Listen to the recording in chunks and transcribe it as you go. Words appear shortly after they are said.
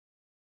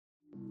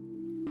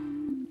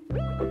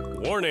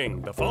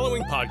Warning, the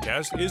following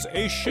podcast is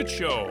a shit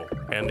show,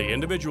 and the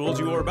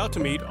individuals you are about to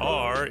meet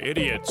are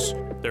idiots.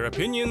 Their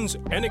opinions,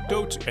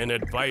 anecdotes, and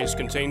advice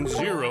contain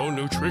zero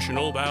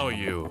nutritional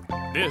value.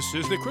 This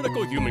is the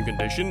critical human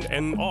condition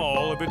and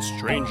all of its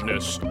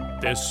strangeness.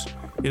 This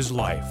is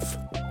life,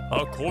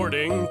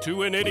 according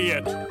to an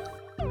idiot.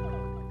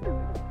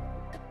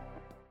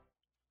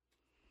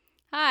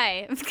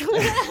 Hi.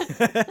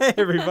 Hey,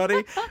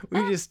 everybody.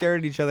 We just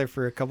stared at each other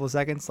for a couple of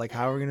seconds, like,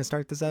 how are we going to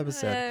start this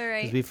episode?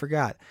 Right. Because we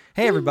forgot.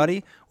 Hey,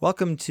 everybody.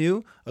 Welcome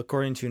to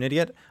According to an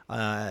Idiot.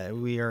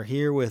 We are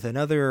here with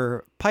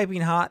another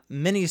piping hot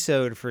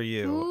mini-sode for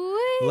you. Woo.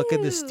 Look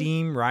at the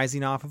steam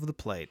rising off of the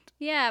plate.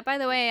 Yeah, by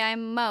the way,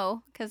 I'm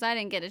Mo, because I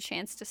didn't get a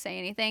chance to say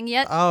anything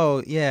yet.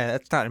 Oh, yeah,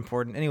 that's not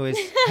important. Anyways,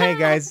 hey,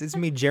 guys, it's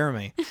me,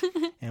 Jeremy,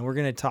 and we're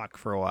going to talk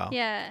for a while.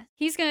 Yeah,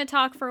 he's going to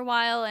talk for a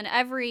while, and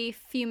every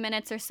few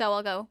minutes or so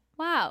I'll go,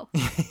 wow.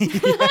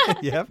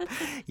 Yep.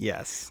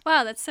 Yes.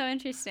 Wow, that's so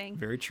interesting.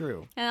 Very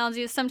true. And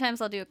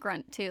sometimes I'll do a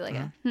grunt, too, like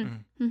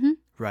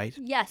Right.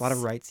 Yes. A lot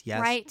of rights.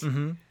 Yes. Right.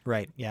 Mm-hmm.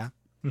 Right. Yeah.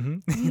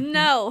 Mm-hmm.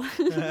 No.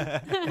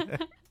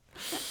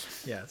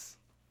 Yes.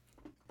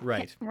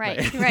 Right.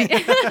 Right.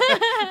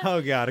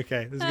 Oh God.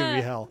 Okay. This is gonna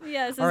be hell.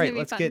 Yeah, this is All right.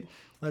 going to be fun.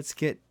 Let's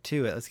get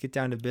to it. Let's get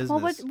down to business.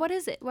 Well, what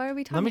is it? What are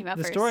we talking about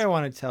the first? story I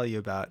want to tell you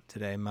about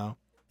today, Mo,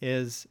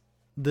 is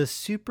the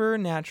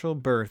supernatural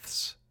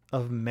births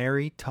of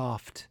Mary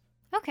Toft.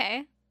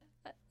 Okay.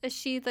 Is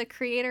she the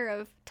creator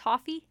of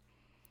Toffee?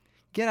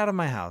 Get out of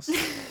my house.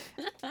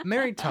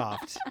 Mary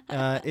Toft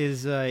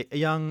is a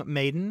young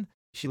maiden.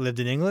 She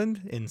lived in England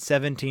in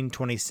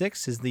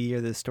 1726 is the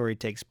year this story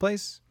takes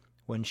place,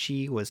 when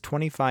she was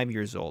 25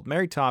 years old.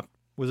 Mary Toft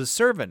was a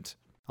servant,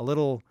 a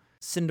little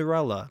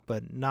Cinderella,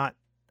 but not,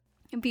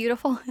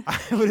 Beautiful. I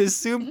would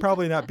assume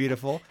probably not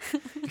beautiful,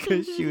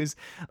 because she was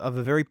of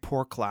a very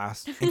poor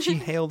class, and she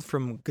hailed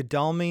from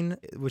Godalming,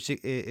 which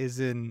is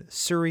in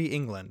Surrey,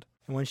 England.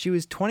 And when she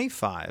was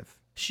 25,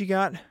 she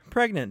got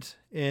pregnant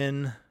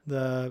in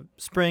the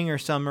spring or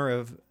summer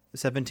of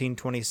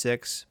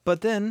 1726,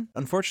 but then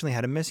unfortunately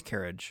had a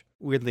miscarriage.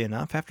 Weirdly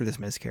enough, after this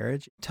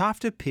miscarriage,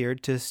 Toft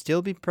appeared to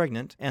still be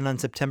pregnant, and on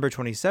September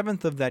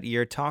 27th of that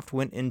year, Toft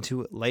went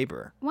into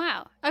labor.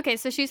 Wow. Okay,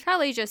 so she's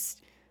probably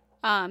just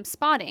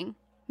spotting,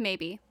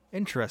 maybe.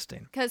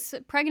 Interesting. Because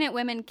pregnant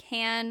women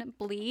can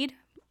bleed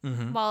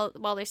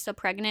while they're still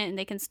pregnant, and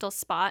they can still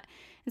spot.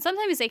 And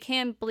sometimes they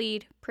can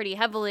bleed pretty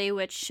heavily,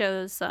 which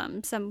shows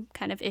some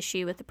kind of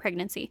issue with the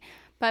pregnancy.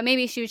 But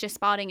maybe she was just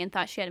spotting and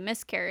thought she had a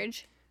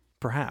miscarriage.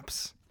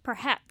 Perhaps.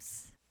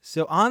 Perhaps.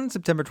 So on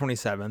September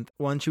 27th,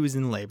 when she was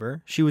in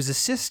labor, she was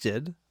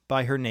assisted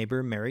by her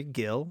neighbor, Mary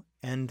Gill,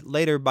 and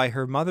later by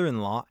her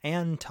mother-in-law,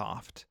 Anne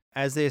Toft.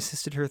 As they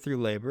assisted her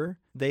through labor,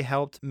 they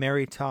helped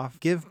Mary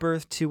Toft give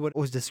birth to what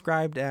was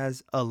described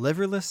as a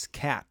liverless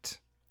cat.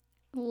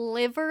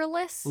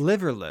 Liverless?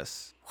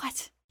 Liverless.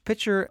 What?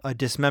 Picture a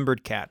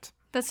dismembered cat.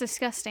 That's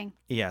disgusting.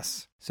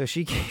 Yes. So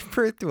she gave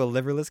birth to a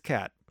liverless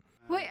cat.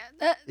 Wait,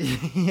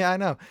 Yeah, I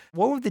know.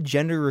 What would the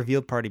gender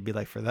reveal party be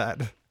like for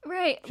that?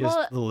 right.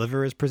 Just the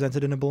liver is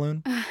presented in a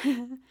balloon?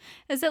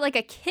 Is it like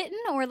a kitten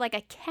or like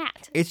a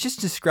cat? It's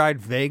just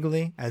described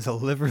vaguely as a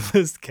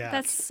liverless cat.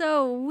 That's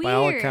so weird. By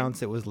all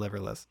accounts, it was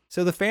liverless.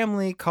 So the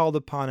family called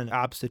upon an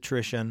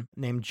obstetrician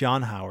named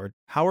John Howard.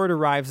 Howard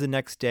arrives the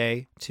next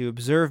day to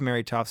observe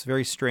Mary Toft's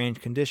very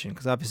strange condition,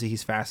 because obviously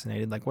he's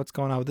fascinated. Like, what's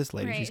going on with this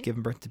lady? Right. She's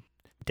giving birth to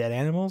dead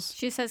animals?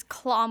 She says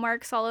claw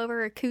marks all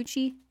over her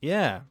coochie.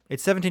 Yeah.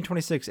 It's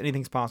 1726.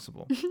 Anything's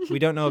possible. We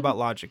don't know about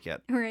logic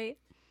yet. Right.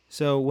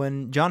 So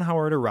when John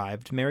Howard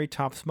arrived, Mary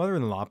Toft's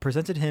mother-in-law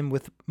presented him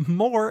with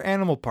more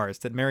animal parts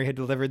that Mary had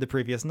delivered the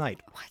previous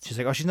night. What? She's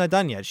like, oh, she's not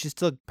done yet. She's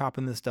still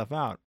popping this stuff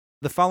out.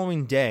 The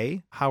following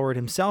day, Howard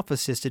himself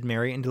assisted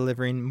Mary in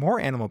delivering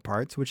more animal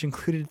parts, which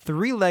included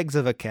 3 legs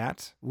of a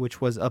cat, which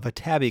was of a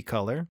tabby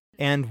color,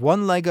 and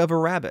 1 leg of a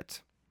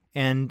rabbit.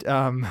 And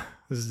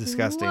this is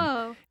disgusting.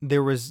 Whoa.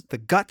 There was the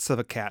guts of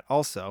a cat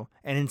also,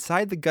 and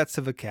inside the guts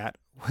of a cat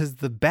was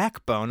the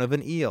backbone of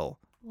an eel.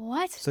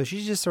 What? So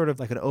she's just sort of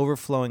like an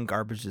overflowing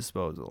garbage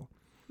disposal.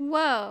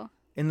 Whoa.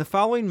 In the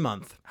following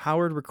month,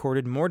 Howard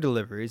recorded more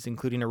deliveries,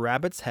 including a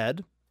rabbit's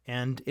head,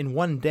 and in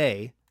one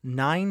day,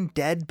 9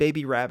 dead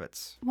baby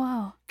rabbits.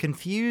 Whoa.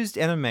 Confused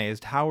and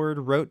amazed, Howard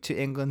wrote to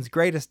England's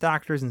greatest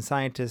doctors and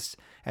scientists,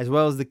 as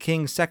well as the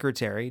King's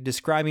secretary,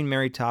 describing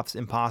Mary Toft's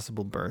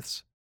impossible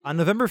births. On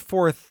November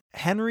 4th,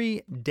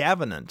 Henry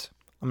Davenant,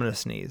 I'm going to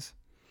sneeze.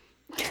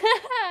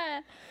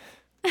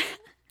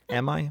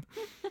 Am I?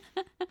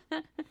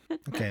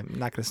 Okay, I'm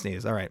not going to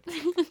sneeze. All right.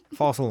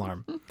 False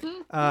alarm.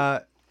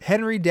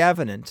 Henry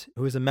Davenant,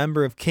 who was a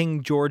member of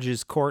King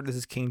George's court, this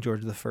is King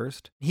George I,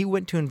 he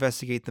went to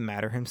investigate the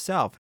matter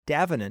himself.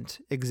 Davenant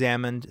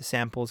examined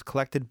samples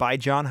collected by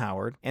John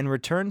Howard and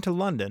returned to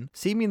London,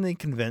 seemingly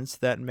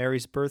convinced that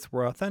Mary's births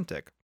were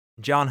authentic.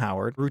 John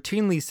Howard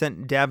routinely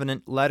sent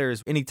Davenant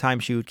letters anytime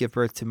she would give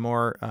birth to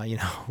more,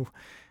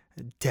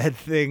 dead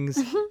things.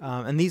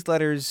 And these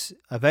letters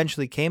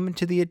eventually came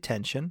into the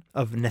attention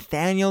of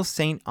Nathaniel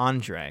St.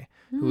 Andre,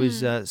 who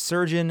was a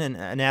surgeon and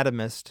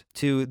anatomist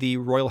to the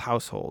royal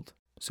household.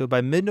 So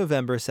by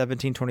mid-November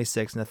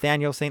 1726,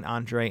 Nathaniel St.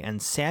 Andre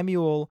and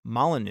Samuel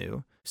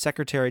Molyneux,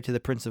 secretary to the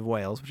Prince of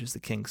Wales, which is the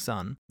king's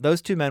son,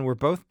 those two men were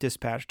both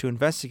dispatched to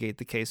investigate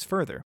the case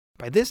further.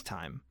 By this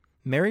time,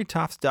 Mary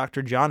Toft's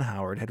Dr. John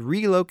Howard had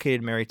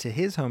relocated Mary to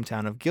his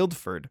hometown of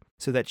Guildford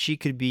so that she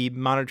could be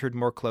monitored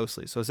more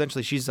closely. So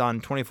essentially, she's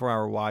on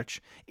 24-hour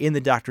watch in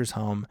the doctor's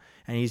home,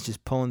 and he's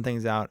just pulling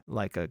things out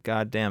like a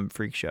goddamn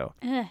freak show.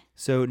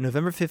 So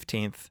November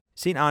 15th,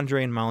 St.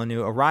 Andre and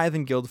Molyneux arrive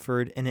in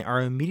Guildford and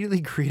are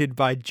immediately greeted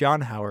by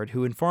John Howard,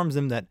 who informs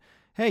them that,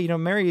 hey,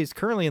 Mary is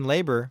currently in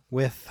labor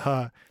with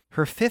her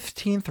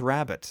 15th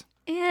rabbit.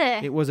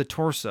 It was a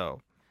torso.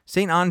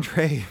 St.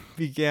 Andre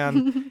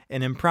began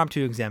an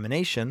impromptu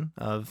examination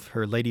of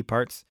her lady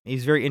parts.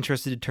 He's very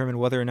interested to determine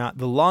whether or not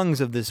the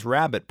lungs of this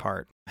rabbit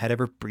part had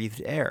ever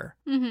breathed air.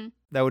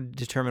 That would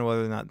determine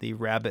whether or not the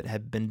rabbit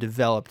had been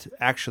developed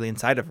actually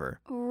inside of her.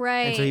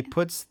 Right. And so he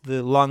puts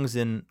the lungs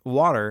in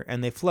water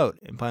and they float,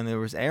 implying there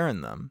was air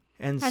in them.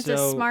 And That's a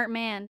smart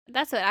man.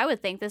 That's what I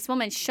would think. This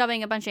woman's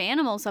shoving a bunch of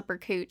animals up her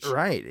cooch.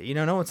 Right. You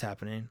don't know what's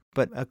happening.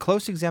 But a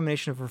close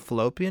examination of her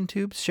fallopian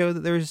tubes showed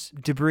that there's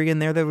debris in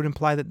there that would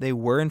imply that they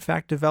were in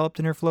fact developed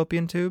in her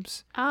fallopian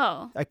tubes.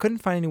 Oh. I couldn't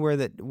find anywhere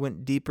that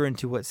went deeper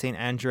into what St.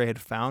 Andre had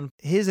found.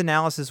 His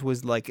analysis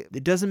was like,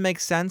 it doesn't make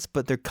sense,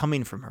 but they're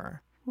coming from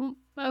her.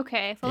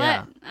 Okay. Well,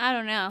 Yeah. I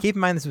don't know. Keep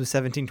in mind this was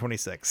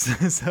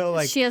 1726.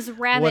 So she has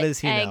rabbit what does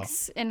he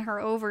eggs in her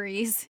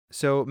ovaries.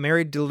 So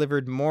Mary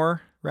delivered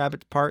more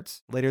rabbit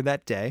parts later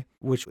that day,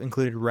 which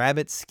included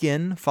rabbit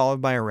skin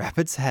followed by a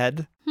rabbit's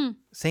head.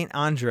 St.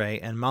 Andre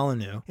and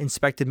Molyneux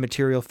inspected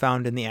material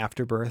found in the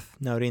afterbirth,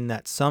 noting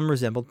that some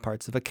resembled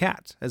parts of a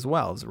cat as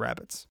well as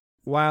rabbits.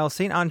 While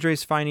St.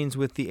 Andre's findings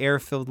with the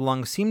air-filled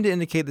lungs seemed to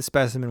indicate the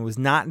specimen was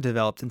not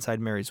developed inside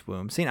Mary's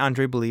womb, St.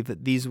 Andre believed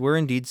that these were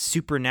indeed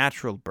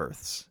supernatural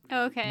births,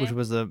 Okay. which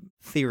was a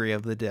theory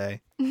of the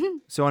day.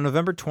 So on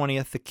November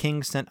 20th, the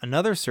king sent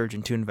another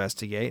surgeon to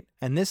investigate,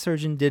 and this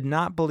surgeon did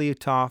not believe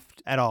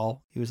Toft at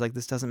all. He was like,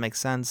 this doesn't make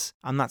sense.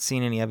 I'm not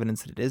seeing any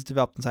evidence that it is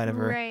developed inside of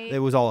her. Right. It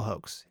was all a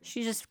hoax.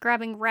 She's just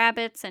grabbing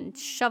rabbits and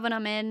shoving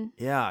them in.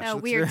 Yeah. A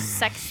weird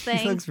sex thing.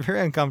 She looks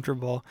very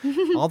uncomfortable.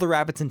 All the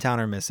rabbits in town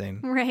are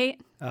missing.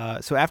 Right.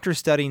 So after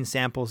studying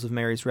samples of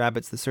Mary's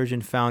rabbits, the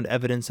surgeon found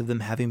evidence of them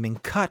having been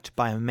cut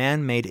by a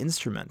man-made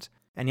instrument.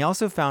 And he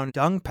also found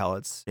dung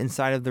pellets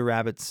inside of the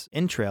rabbit's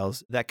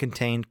entrails that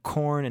contained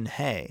corn and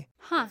hay.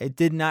 It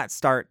did not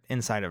start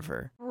inside of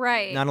her.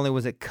 Right. Not only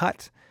was it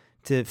cut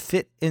to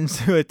fit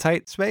into a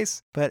tight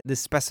space, but the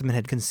specimen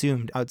had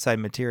consumed outside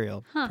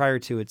material prior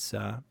to its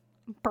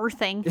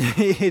birthing.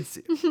 its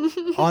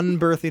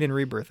unbirthing and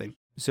rebirthing.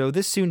 So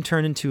this soon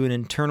turned into an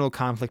internal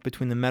conflict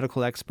between the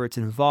medical experts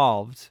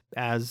involved,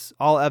 as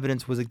all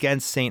evidence was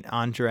against St.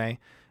 Andre.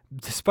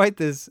 Despite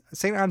this,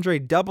 St. Andre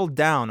doubled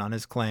down on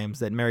his claims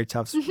that Mary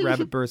Toft's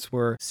rabbit births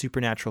were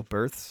supernatural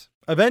births.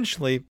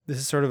 Eventually, this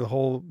is sort of a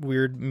whole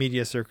weird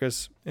media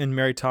circus, and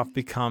Mary Toft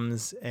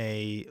becomes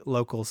a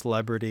local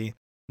celebrity.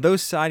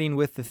 Those siding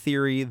with the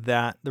theory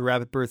that the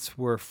rabbit births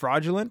were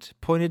fraudulent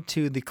pointed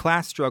to the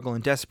class struggle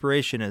and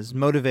desperation as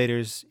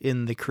motivators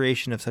in the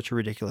creation of such a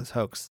ridiculous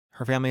hoax.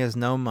 Her family has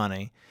no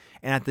money.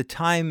 And at the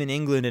time in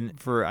England, and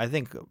for I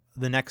think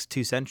the next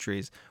 2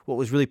 centuries, what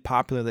was really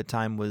popular at the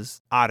time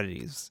was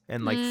oddities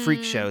and like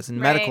freak shows and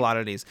medical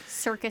oddities.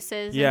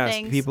 Circuses and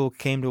things. People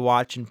came to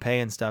watch and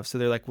pay and stuff. So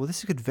they're like, well,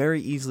 this could very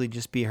easily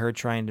just be her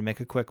trying to make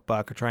a quick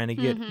buck or trying to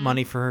get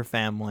money for her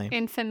family.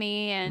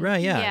 Infamy and...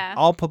 Right, yeah.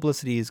 All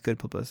publicity is good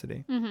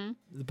publicity.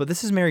 But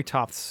this is Mary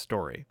Toft's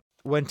story.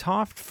 When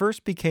Toft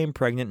first became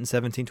pregnant in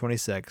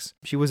 1726,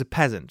 she was a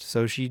peasant,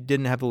 so she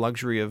didn't have the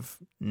luxury of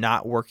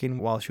not working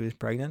while she was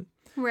pregnant.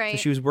 Right. So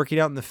she was working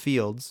out in the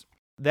fields.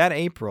 That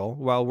April,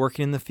 while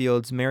working in the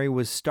fields, Mary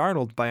was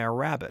startled by a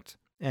rabbit.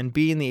 And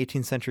being the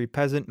 18th century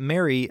peasant,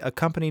 Mary,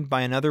 accompanied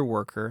by another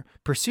worker,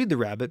 pursued the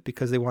rabbit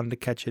because they wanted to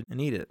catch it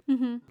and eat it.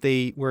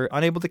 They were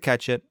unable to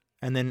catch it,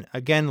 and then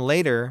again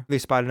later, they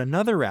spotted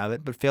another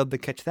rabbit but failed to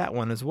catch that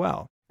one as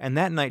well. And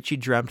that night she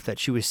dreamt that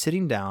she was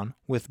sitting down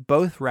with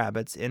both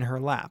rabbits in her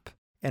lap.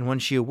 And when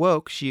she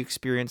awoke, she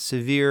experienced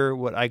severe,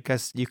 what I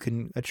guess you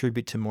can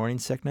attribute to morning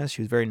sickness.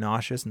 She was very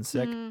nauseous and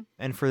sick.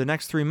 And for the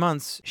next 3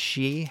 months,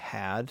 she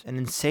had an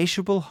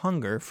insatiable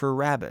hunger for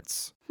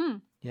rabbits.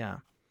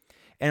 Yeah.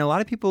 And a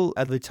lot of people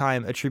at the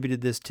time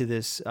attributed this to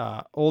this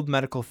old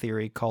medical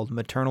theory called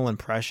maternal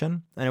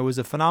impression. And it was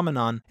a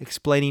phenomenon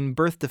explaining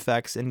birth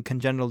defects and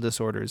congenital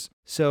disorders.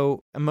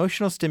 So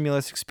emotional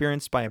stimulus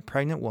experienced by a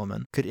pregnant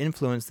woman could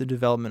influence the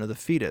development of the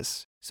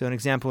fetus. So an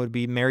example would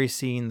be Mary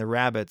seeing the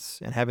rabbits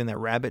and having that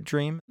rabbit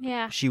dream.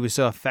 Yeah. She was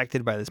so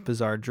affected by this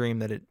bizarre dream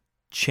that it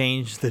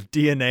changed the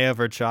DNA of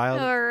her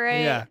child. All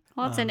right. Yeah.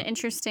 Well, that's an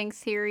interesting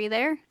theory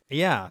there.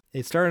 Yeah,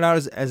 it started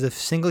out as a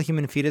single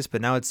human fetus,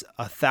 but now it's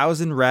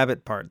 1,000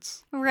 rabbit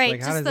parts. Right,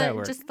 Like, how does that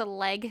work? just the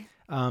leg.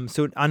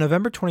 So on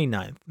November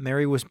 29th,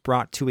 Mary was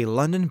brought to a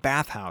London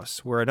bathhouse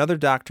where another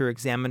doctor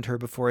examined her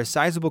before a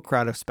sizable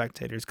crowd of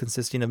spectators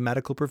consisting of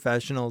medical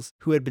professionals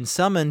who had been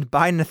summoned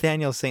by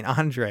Nathaniel St.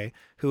 Andre,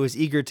 who was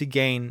eager to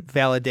gain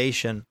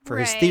validation for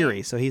his Right.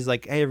 theory. So he's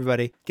like, hey,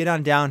 everybody, get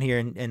on down here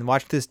and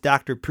watch this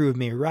doctor prove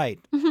me right.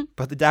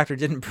 But the doctor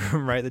didn't prove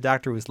him right. The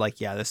doctor was like,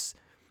 yeah, this,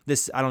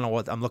 I don't know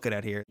what I'm looking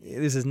at here.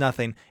 This is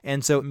nothing.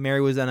 And so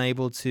Mary was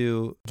unable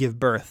to give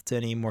birth to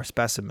any more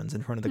specimens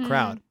in front of the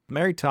crowd.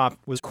 Mary Toft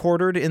was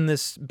quartered in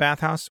this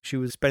bathhouse. She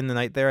was spending the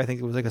night there. I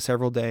think it was like a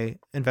several-day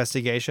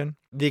investigation.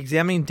 The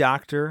examining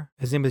doctor,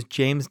 his name was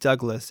James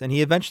Douglas, and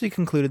he eventually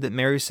concluded that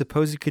Mary's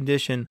supposed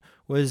condition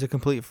was a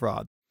complete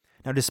fraud.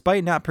 Now,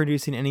 despite not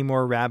producing any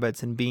more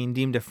rabbits and being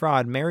deemed a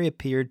fraud, Mary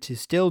appeared to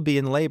still be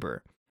in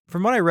labor.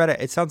 From what I read,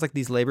 it sounds like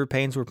these labor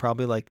pains were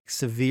probably like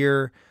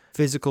severe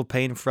physical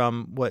pain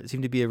from what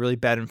seemed to be a really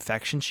bad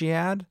infection she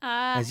had,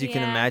 as you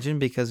can imagine,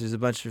 because there's a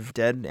bunch of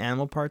dead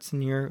animal parts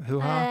in your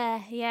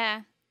hoo-ha.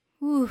 Yeah.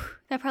 Ooh,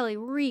 that probably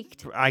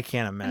reeked. I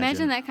can't imagine.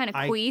 Imagine that kind of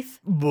queef.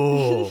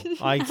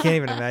 I can't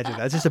even imagine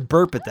that. It's just a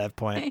burp at that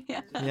point.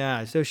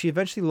 Yeah, so she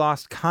eventually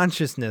lost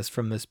consciousness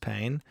from this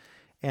pain,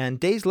 and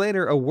days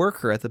later, a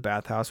worker at the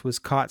bathhouse was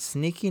caught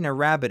sneaking a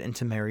rabbit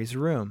into Mary's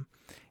room,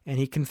 and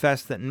he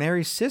confessed that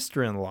Mary's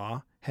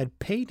sister-in-law had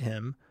paid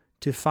him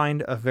to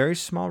find a very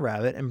small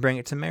rabbit and bring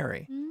it to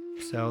Mary.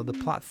 So the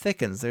plot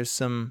thickens. There's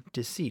some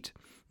deceit.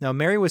 Now,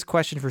 Mary was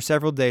questioned for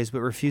several days but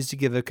refused to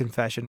give a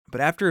confession.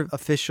 But after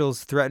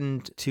officials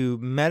threatened to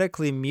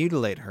medically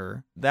mutilate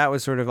her, that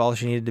was sort of all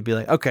she needed to be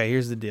like, okay,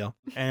 here's the deal.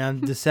 And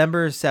on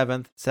December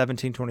 7th,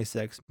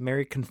 1726,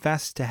 Mary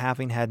confessed to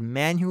having had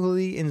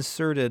manually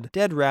inserted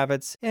dead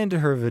rabbits into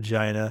her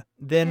vagina,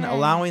 then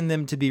allowing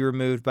them to be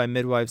removed by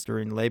midwives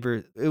during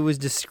labor. It was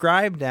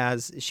described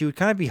as she would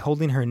kind of be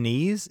holding her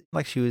knees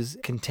like she was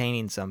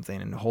containing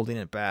something and holding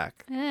it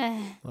back.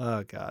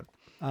 Oh, God.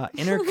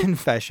 In her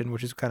confession,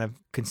 which is kind of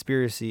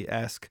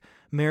conspiracy-esque,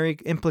 Mary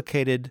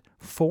implicated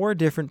 4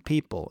 different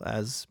people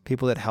as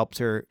people that helped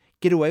her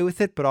get away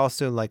with it, but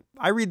also, like,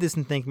 I read this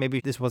and think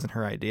maybe this wasn't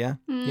her idea,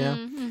 you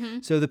know?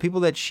 So the people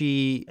that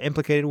she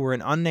implicated were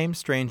an unnamed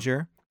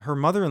stranger, her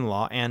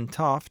mother-in-law, Anne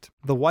Toft,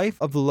 the wife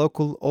of the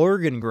local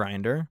organ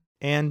grinder,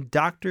 and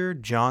Dr.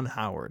 John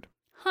Howard.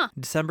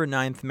 December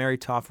 9th, Mary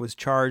Toft was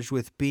charged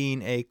with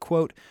being a,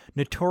 quote,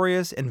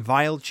 notorious and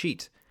vile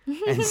cheat,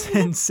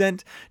 and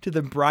sent to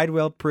the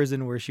Bridewell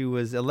prison where she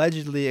was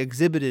allegedly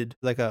exhibited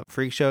like a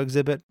freak show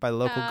exhibit by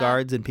local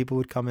guards, and people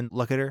would come and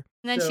look at her.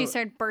 And then she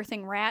started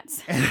birthing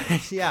rats.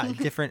 Yeah,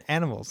 different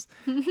animals.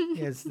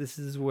 Yes, this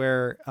is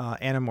where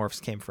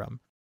Animorphs came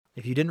from.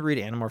 If you didn't read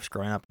Animorphs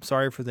growing up,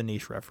 sorry for the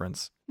niche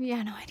reference.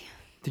 Yeah, no idea.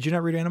 Did you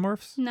not read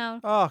Animorphs? No.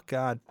 Oh,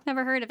 God.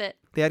 Never heard of it.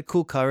 They had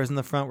cool covers in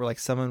the front where like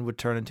someone would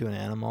turn into an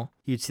animal.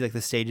 You'd see like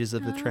the stages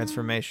of the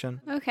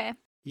transformation. Okay.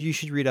 You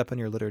should read up on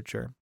your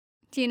literature.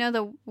 Do you know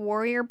the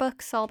warrior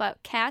books all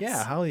about cats?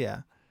 Yeah, hell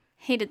yeah.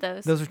 Hated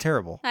those. Those are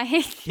terrible. I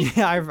hate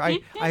Yeah,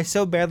 I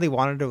so badly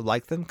wanted to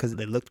like them because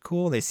they looked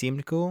cool. They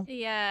seemed cool.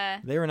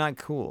 Yeah. They were not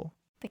cool.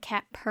 The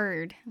cat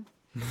purred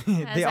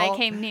as I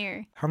came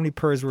near. How many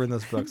purrs were in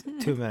those books?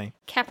 Too many.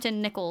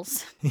 Captain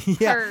Nichols.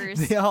 Yeah,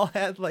 Purrs. they all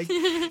had like,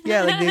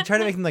 yeah, like they tried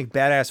to make them like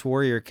badass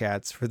warrior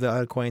cats for the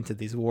unacquainted.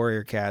 These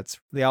warrior cats,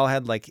 they all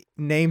had like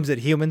names that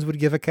humans would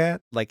give a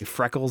cat, like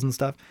freckles and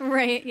stuff.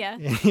 Right, yeah.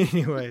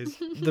 Anyways,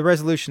 the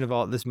resolution of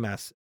all this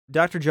mess.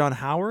 Dr. John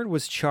Howard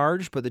was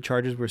charged, but the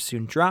charges were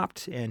soon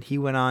dropped, and he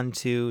went on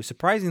to,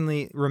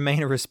 surprisingly,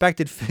 remain a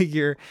respected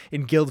figure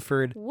in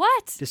Guildford.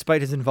 What? Despite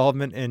his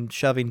involvement in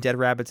shoving dead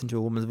rabbits into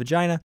a woman's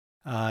vagina.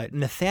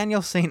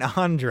 Nathaniel St.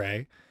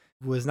 Andre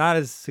was not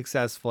as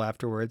successful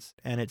afterwards,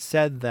 and it's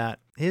said that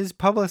his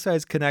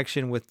publicized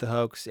connection with the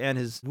hoax and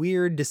his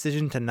weird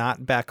decision to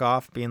not back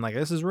off, being like,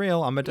 this is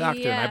real, I'm a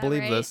doctor, and I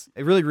believe this,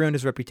 it really ruined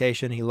his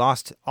reputation. He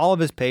lost all of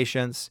his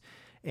patients,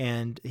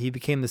 and he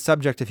became the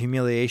subject of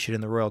humiliation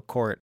in the royal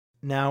court.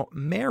 Now,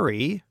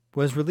 Mary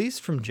was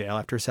released from jail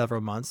after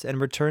several months and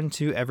returned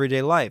to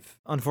everyday life.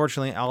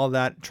 Unfortunately, all of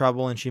that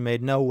trouble, and she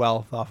made no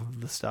wealth off of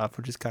the stuff,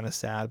 which is kind of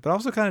sad, but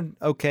also kind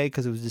of okay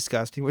because it was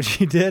disgusting what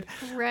she did.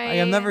 Right.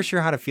 I'm never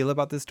sure how to feel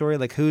about this story.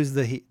 Like, who's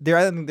the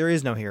there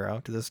is no hero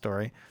to this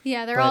story.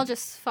 Yeah, they're all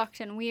just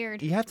fucked and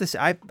weird. You have to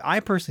say, I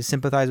personally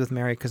sympathize with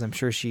Mary because I'm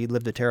sure she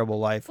lived a terrible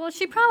life. Well,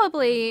 she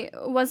probably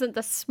wasn't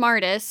the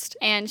smartest,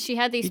 and she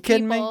had these You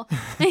kidding me?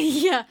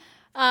 Yeah.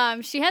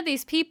 She had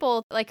these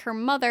people, like her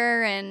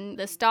mother and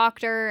this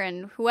doctor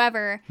and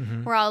whoever,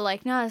 were all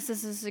like, no, this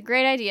is a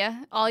great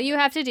idea. All you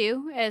have to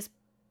do is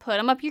put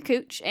them up your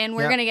cooch, and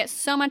we're going to get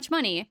so much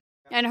money.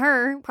 And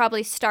her,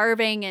 probably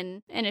starving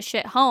and in a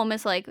shit home,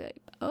 is like,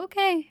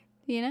 okay,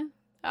 you know.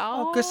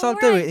 I guess I'll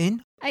do it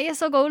in. I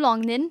guess I'll go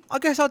along then. I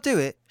guess I'll do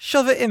it.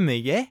 Shove it in me,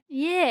 yeah?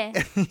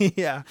 Yeah.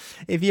 Yeah.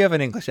 If you have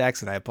an English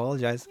accent, I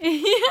apologize.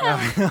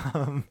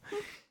 Yeah.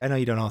 I know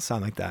you don't all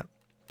sound like that.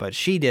 But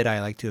she did,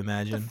 I like to The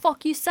imagine.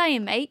 fuck you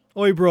saying, mate?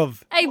 Oi,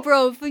 bruv. Hey,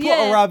 bro. Put a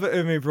Yeah. rabbit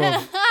in me,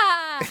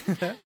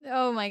 bruv.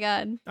 Oh my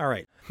god. All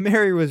right.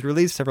 Mary was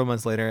released several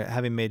months later,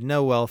 having made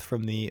no wealth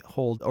from the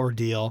whole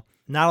ordeal.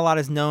 Not a lot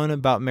is known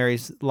about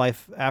Mary's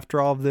life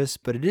after all of this,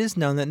 but it is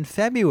known that in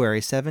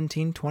February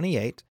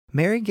 1728,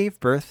 Mary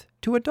gave birth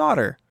to a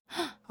daughter.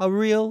 A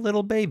real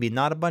little baby,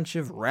 not a bunch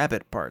of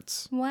rabbit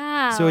parts.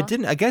 Wow. So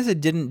I guess it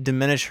didn't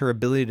diminish her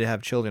ability to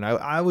have children.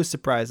 I was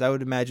surprised. I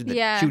would imagine that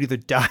Yeah. she would either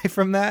die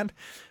from that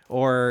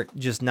or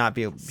just not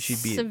be able,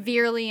 she'd be,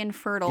 severely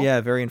infertile.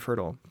 yeah, very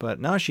infertile. But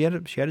no, she had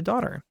a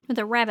daughter. With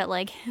a rabbit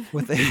leg.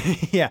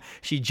 Yeah,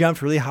 she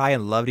jumped really high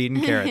and loved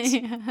eating carrots.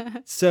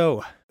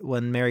 So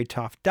when Mary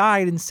Toft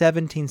died in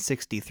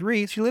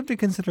 1763, she lived a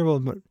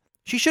considerable,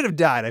 she should have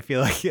died, I feel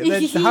like.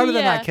 How did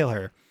that Yeah. not kill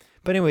her?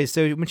 But anyway,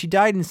 so when she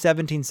died in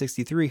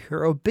 1763,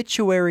 her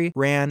obituary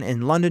ran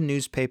in London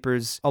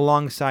newspapers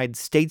alongside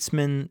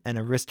statesmen and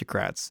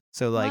aristocrats.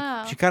 So, like,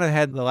 Wow. she kind of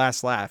had the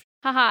last laugh.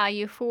 Haha,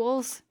 you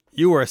fools.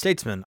 You were a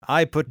statesman.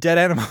 I put dead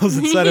animals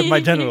inside of my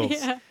genitals.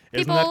 Yeah.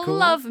 Isn't People that cool?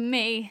 love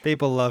me.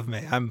 People love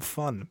me. I'm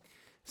fun.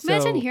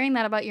 Imagine So- hearing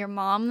that about your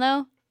mom,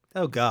 though,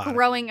 Oh, God.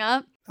 growing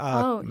up.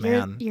 Oh,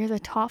 man. You're the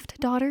Toft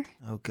daughter?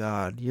 Oh,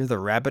 God. You're the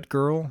rabbit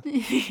girl?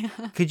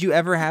 Could you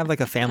ever have, like,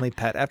 a family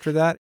pet after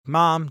that?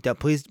 Mom, don't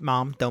put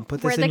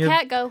this Where'd in the your...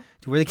 cat go?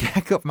 Where'd the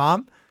cat go?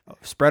 Mom? Oh,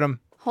 spread them.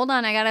 Hold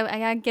on, I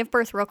gotta give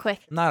birth real quick.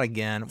 Not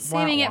again.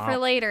 Saving Wah, it for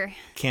wah. later.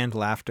 Canned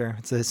laughter.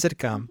 It's a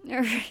sitcom. All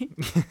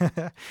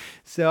right.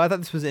 So I thought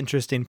this was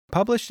interesting.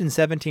 Published in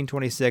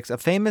 1726, a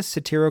famous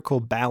satirical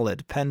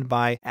ballad penned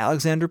by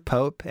Alexander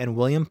Pope and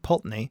William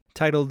Pulteney,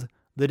 titled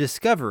The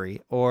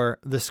Discovery, or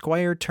The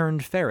Squire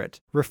Turned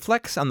Ferret,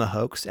 reflects on the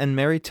hoax and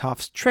Mary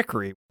Toft's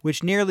trickery,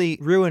 which nearly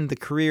ruined the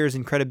careers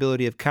and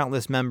credibility of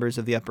countless members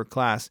of the upper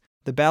class.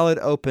 The ballad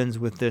opens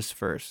with this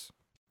verse.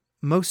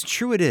 Most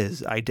true it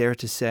is, I dare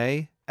to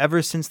say,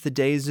 ever since the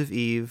days of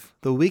Eve,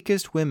 the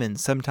weakest women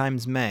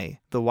sometimes may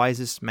the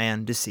wisest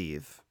man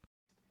deceive.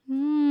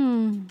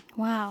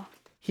 Wow.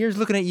 Here's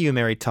looking at you,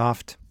 Mary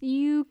Toft.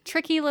 You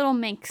tricky little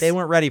minx. They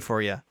weren't ready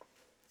for you.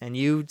 And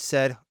you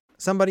said,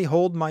 somebody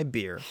hold my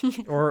beer.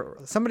 Or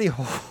somebody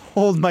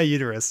hold my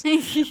uterus.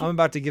 I'm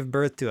about to give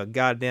birth to a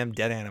goddamn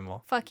dead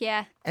animal. Fuck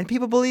yeah. And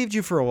people believed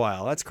you for a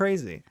while. That's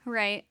crazy.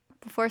 Right.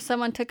 Before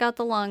someone took out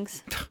the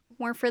lungs.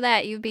 Weren't for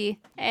that, you'd be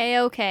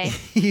A-okay.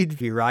 You'd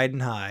be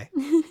riding high.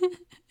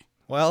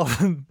 Well,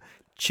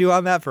 chew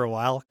on that for a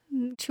while.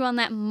 Chew on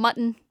that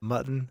mutton.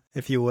 Mutton,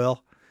 if you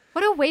will.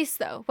 What a waste,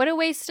 though. What a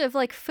waste of,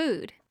 like,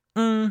 food.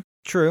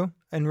 True.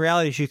 In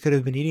reality, she could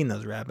have been eating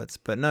those rabbits.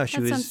 But no, she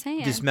That's what I'm was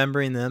saying.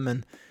 dismembering them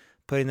and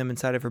putting them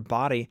inside of her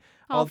body.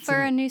 All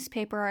for a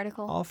newspaper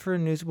article. All for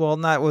news. Well,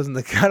 that wasn't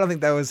the. I don't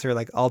think that was her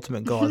like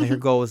ultimate goal. I think her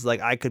goal was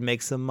like I could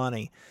make some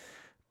money,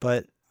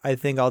 but I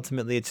think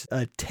ultimately it's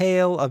a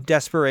tale of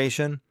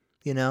desperation.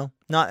 You know,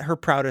 not her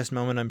proudest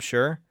moment, I'm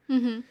sure.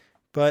 Mm-hmm.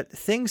 But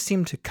things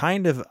seemed to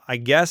kind of, I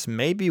guess,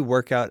 maybe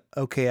work out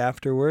okay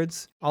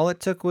afterwards. All it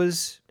took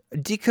was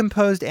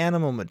decomposed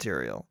animal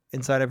material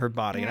inside of her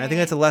body, and I think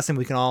that's a lesson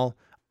we can all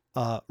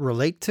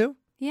relate to.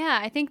 Yeah,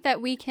 I think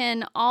that we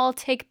can all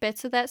take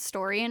bits of that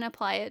story and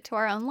apply it to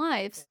our own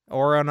lives.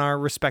 Or on our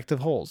respective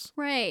holes.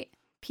 Right.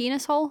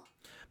 Penis hole?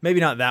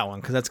 Maybe not that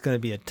one, because that's going to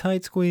be a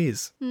tight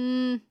squeeze.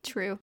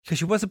 True. Because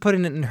she wasn't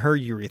putting it in her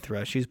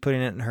urethra. She was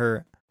putting it in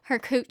her Her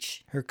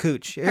cooch.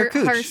 cooch. Her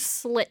cooch.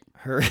 slit.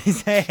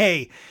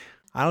 Hey,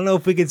 I don't know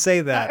if we can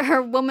say that.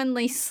 Her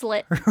womanly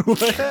slit.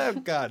 Oh,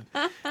 God.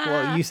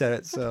 Well, you said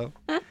it, so.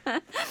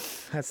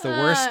 That's the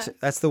worst.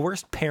 That's the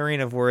worst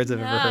pairing of words I've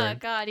ever heard. Oh,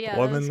 God, yeah.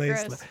 Womanly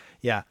That's gross.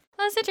 Yeah.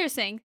 That's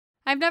interesting.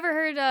 I've never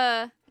heard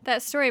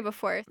that story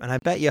before. And I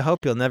bet you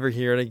hope you'll never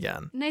hear it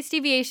again. Nice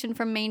deviation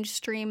from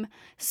mainstream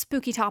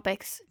spooky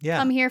topics. Yeah.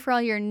 Come here for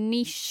all your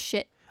niche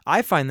shit.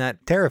 I find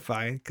that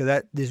terrifying because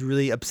that just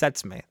really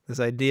upsets me. This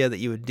idea that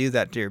you would do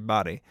that to your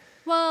body.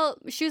 Well,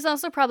 she was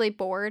also probably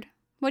bored.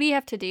 What do you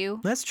have to do?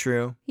 That's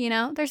true. You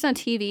know, there's no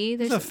TV.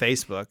 There's no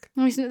Facebook.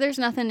 There's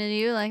nothing to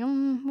do. Like,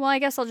 well, I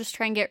guess I'll just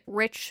try and get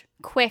rich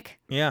quick.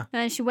 Yeah.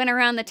 And then she went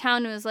around the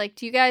town and was like,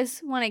 do you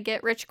guys want to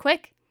get rich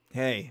quick?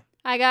 Hey.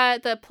 I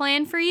got the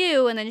plan for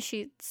you. And then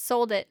she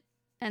sold it.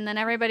 And then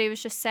everybody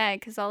was just sad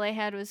because all they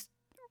had was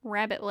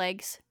rabbit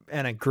legs.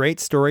 And a great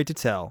story to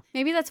tell.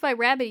 Maybe that's why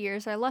rabbit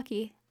ears are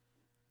lucky.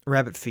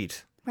 Rabbit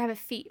feet. Rabbit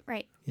feet,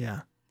 right.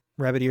 Yeah.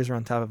 Rabbit ears are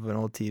on top of an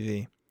old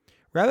TV.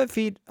 Rabbit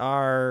feet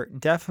are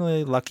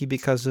definitely lucky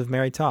because of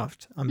Mary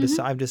Toft.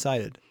 I've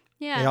decided.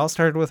 Yeah. It all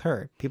started with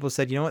her. People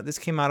said, you know what? This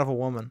came out of a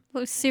woman.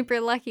 Was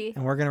super lucky.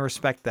 And we're going to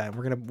respect that.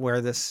 We're going to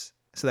wear this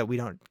so that we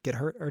don't get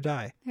hurt or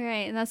die.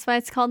 Right. And that's why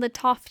it's called the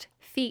Toft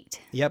feet.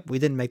 Yep. We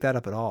didn't make that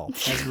up at all.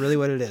 That's really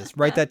what it is.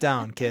 Write that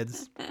down,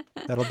 kids.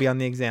 That'll be on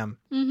the exam.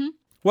 Mm-hmm.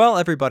 Well,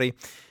 everybody,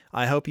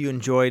 I hope you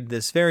enjoyed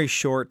this very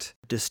short,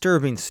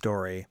 disturbing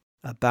story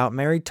about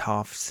Mary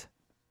Toft's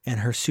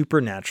and her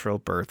supernatural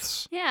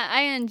births. Yeah,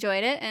 I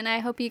enjoyed it, and I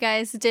hope you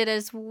guys did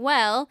as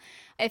well.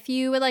 If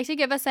you would like to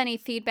give us any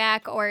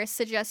feedback or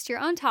suggest your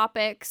own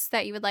topics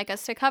that you would like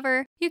us to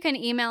cover, you can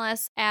email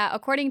us at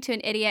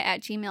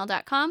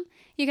accordingtoanidiot@gmail.com.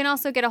 You can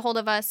also get a hold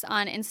of us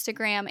on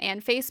Instagram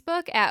and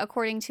Facebook at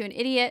According to an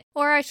Idiot,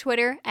 or our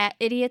Twitter at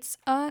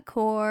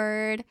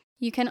IdiotsAccord.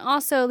 You can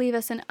also leave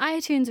us an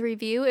iTunes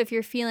review if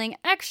you're feeling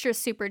extra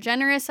super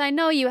generous. I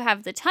know you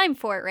have the time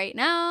for it right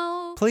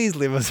now. Please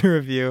leave us a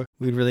review.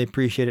 We'd really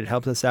appreciate it. It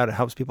helps us out. It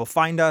helps people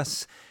find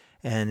us.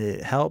 And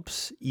it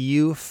helps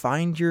you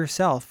find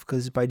yourself.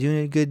 Because by doing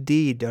a good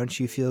deed, don't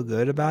you feel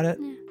good about it?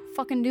 Yeah,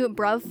 fucking do it,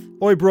 bruv.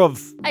 Oi,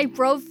 bruv. Hey,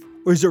 bruv.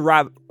 Where's the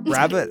rabbit?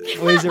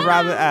 Where's the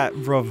rabbit at,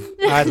 bruv?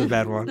 That's a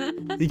bad one.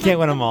 You can't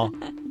win them all.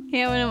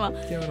 Can't win them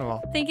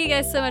all. Thank you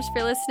guys so much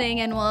for listening,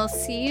 and we'll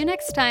see you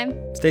next time.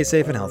 Stay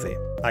safe and healthy.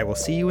 I will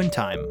see you in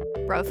time.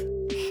 Bruv.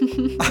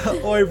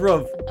 Oi,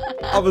 bruv.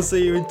 I will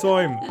see you in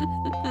time.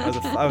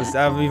 That was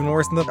even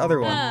worse than the other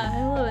one.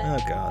 I love it. Oh,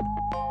 God.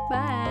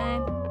 Bye.